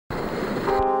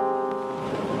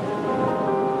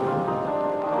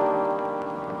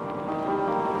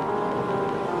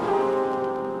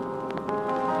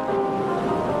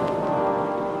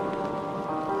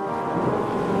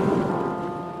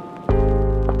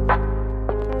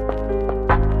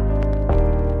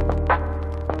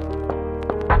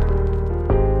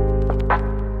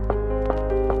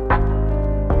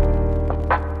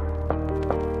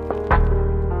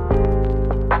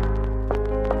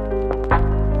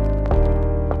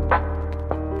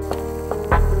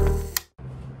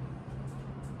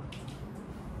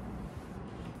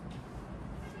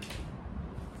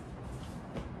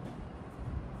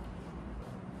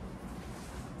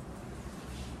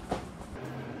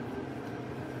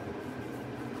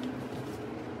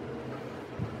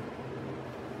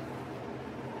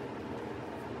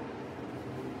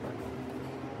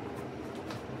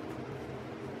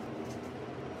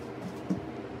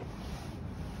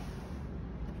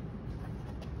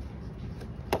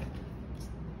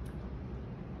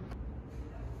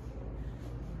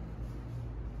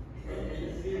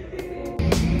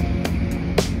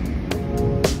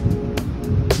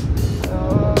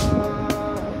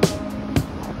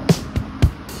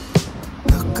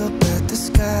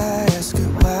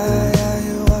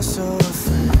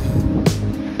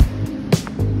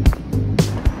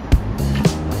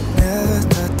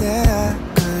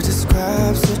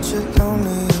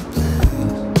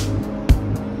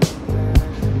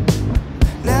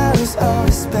is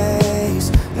outer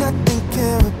space, nothing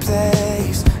can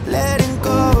replace. Letting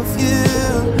go of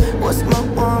you was my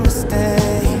one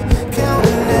mistake.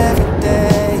 Counting every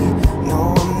day,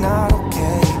 no, I'm not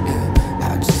okay.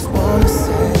 I just wanna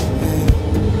say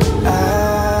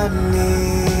I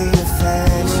need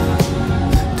affection.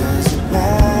 Doesn't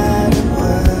matter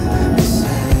what you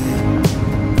say,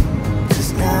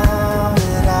 'cause now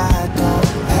that I don't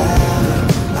have it,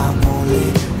 I only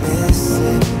miss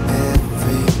it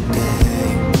every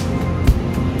day.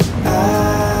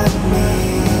 I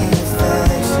need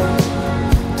affection.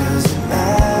 Doesn't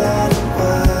matter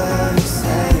what you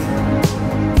say,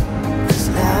 'cause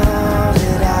now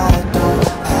that I don't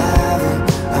have it,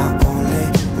 I only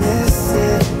miss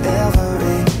it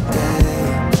every day.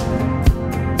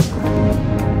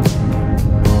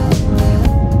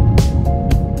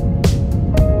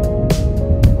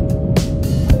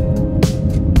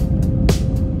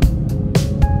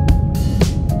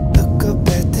 Look up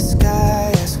at the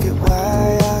sky, ask it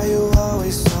why are you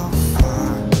always so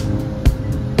far?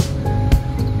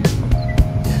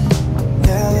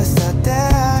 Never thought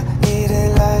that I needed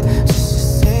light just to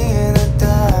see in the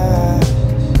dark.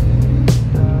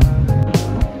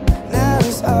 Now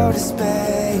it's outer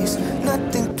space,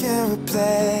 nothing can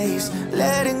replace.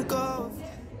 Letting go of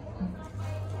you.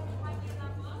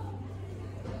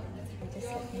 Just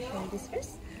let me show you this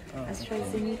first.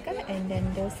 AstraZeneca and then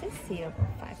doses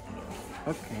 0.5 ml.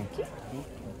 Okay.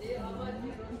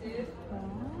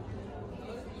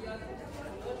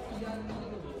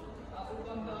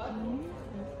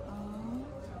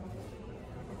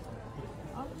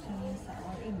 Okay, so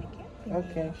all in, okay?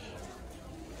 Okay.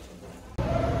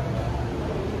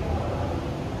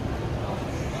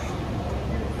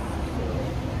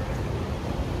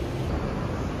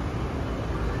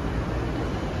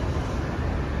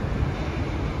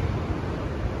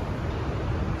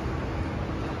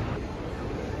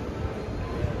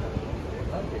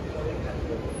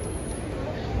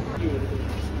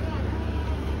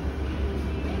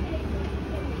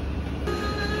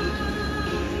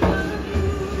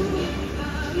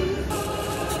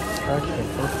 Okay,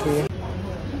 thank you.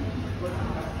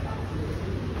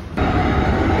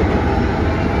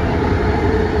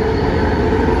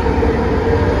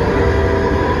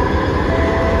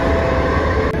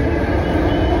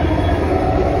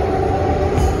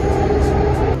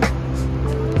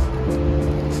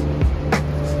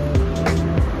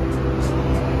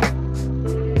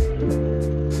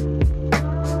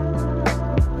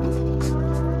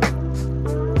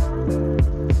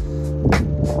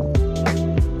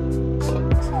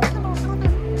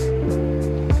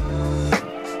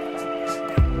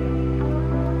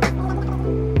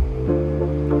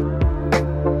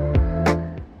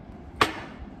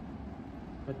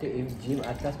 Okay, if gym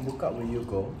atas buka, will you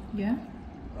go? Yeah?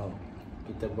 Oh,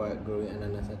 kita buat growing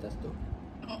ananas atas tu.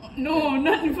 No,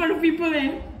 not in front of people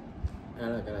eh.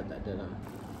 Alah, kalau tak ada lah.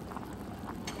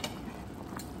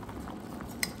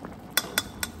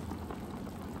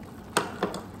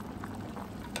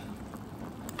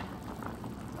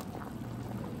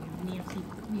 Ni yang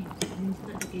ni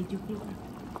tak ada keju keluar.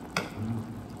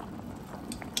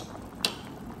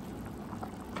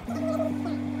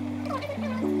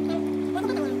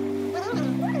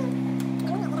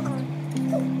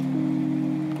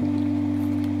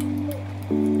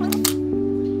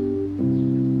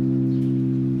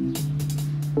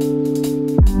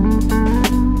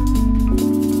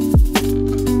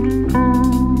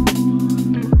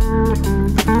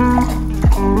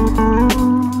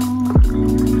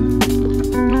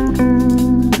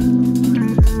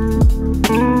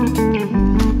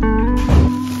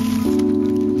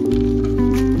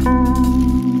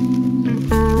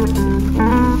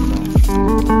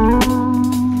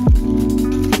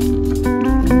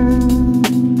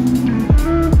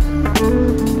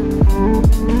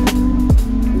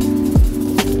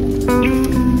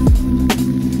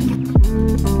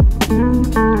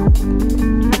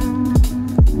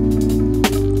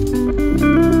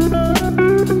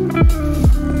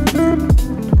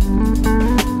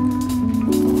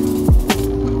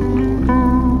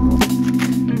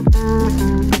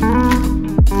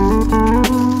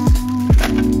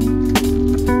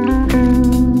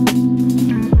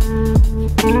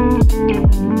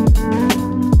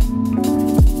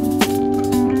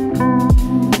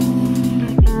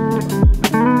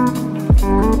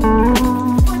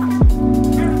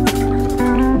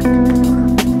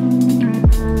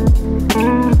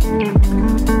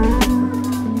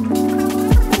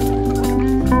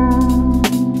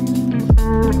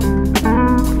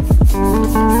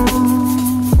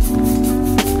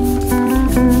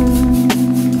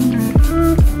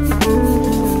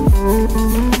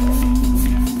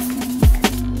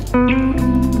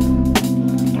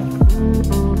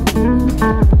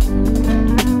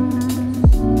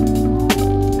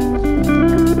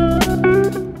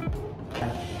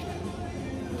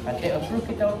 Atik approve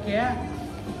kita okey lah.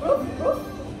 Proof.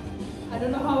 I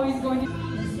don't know how he's going to.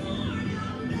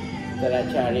 Kita nak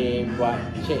cari buat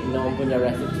Cik Nom punya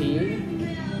resipi.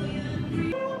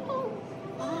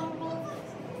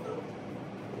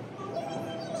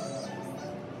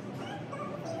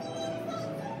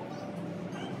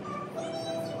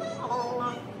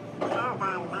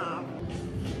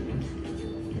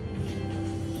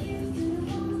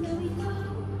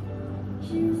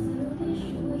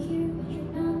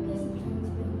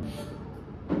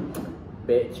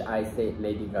 Bitch, I said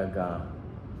Lady Gaga.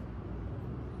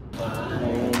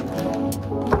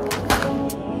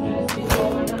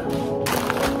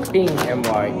 Pink and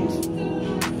white.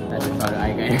 That's the color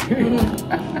I got.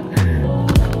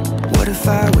 What if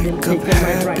I wake up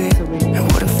happy? And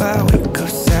what if I wake up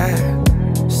sad?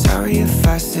 Sorry if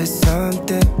I said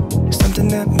something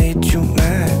that made you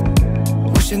mad.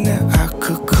 Wishing that I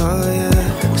could call you.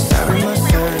 Sorry my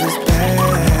service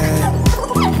bad.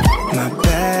 My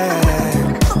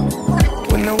bad.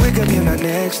 When I wake up you're not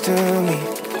next to me.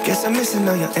 Guess I'm missing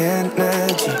all your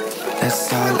energy.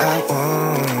 That's all I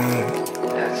want.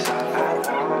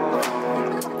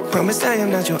 Promise I am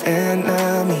not your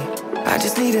enemy. I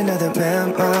just need another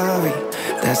memory.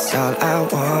 That's all I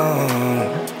want.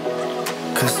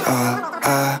 'Cause all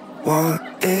I want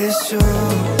is you.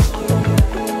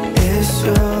 Is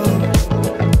you.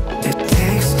 It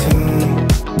takes two.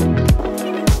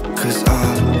 'Cause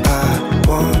all I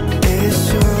want is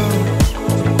you.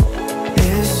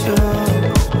 Is you.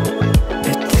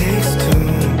 It takes two.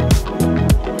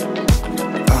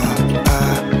 All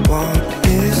I want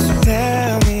is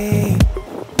tell me,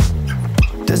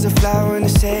 does a flower in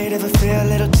the shade ever feel a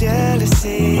little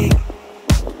jealousy?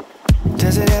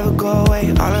 Does it ever go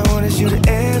away? All I want is you to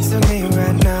answer me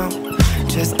right now.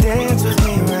 Just dance with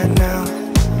me right now.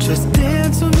 Just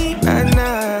dance with me right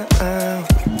now.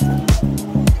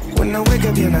 When I wake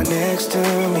up you're not next to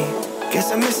me.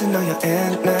 Guess I'm missing all your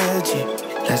energy.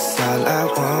 That's all I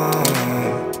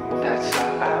want. That's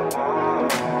all I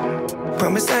want.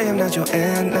 Promise I am not your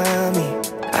enemy.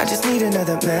 I just need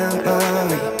another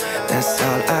memory. That's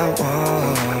all I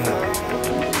want.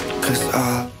 'Cause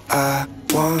all I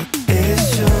want is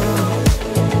you.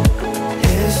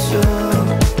 Is you.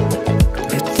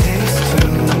 It takes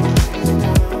two.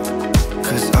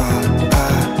 'Cause all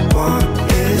I want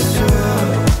is you.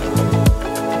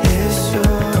 Is you.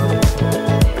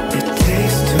 It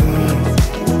takes two.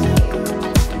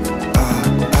 All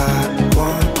I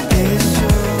want is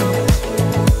you.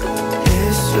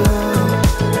 Is you.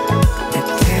 It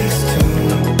takes two.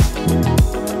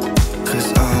 'Cause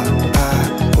all I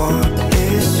want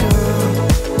is you.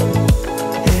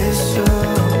 Is you.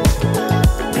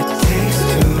 It takes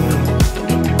two.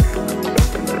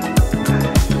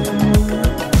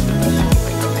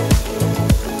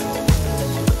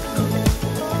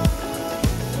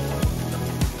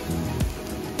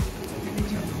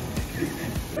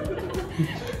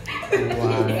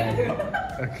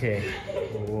 Okay.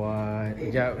 What?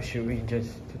 Yeah, should we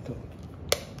just tutup?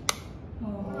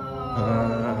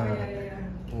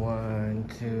 One,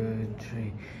 two,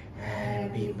 three.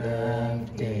 Happy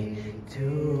birthday to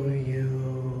you.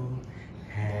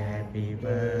 Happy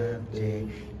birthday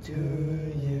to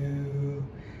you.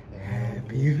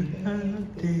 Happy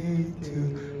birthday to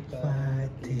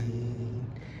Fatin.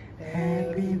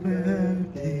 Happy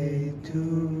birthday to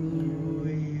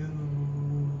you.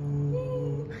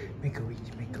 Make a wish,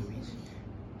 make a wish.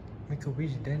 Make a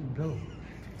wish, then blow.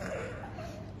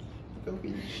 Make a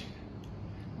wish.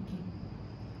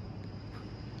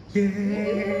 Yay!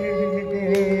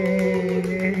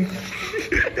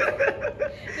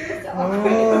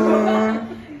 Oh,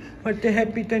 what a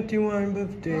happy 21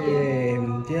 birthday!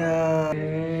 Yeah!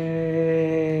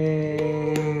 Yay!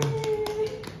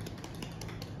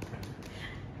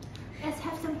 Let's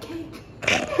have some cake.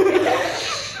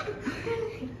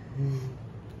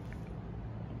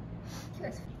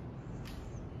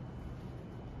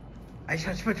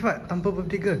 Aisyah, cepat-cepat! Tanpa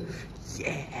birthday girl!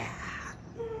 Yeah!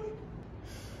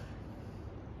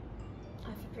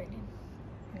 I feel pregnant.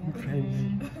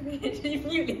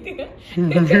 Mute later.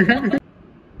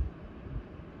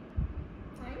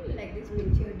 I really like this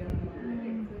picture though.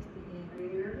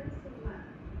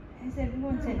 Has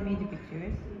everyone sent me the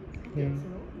pictures? Yeah.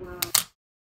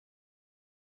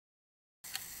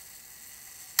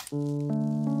 So.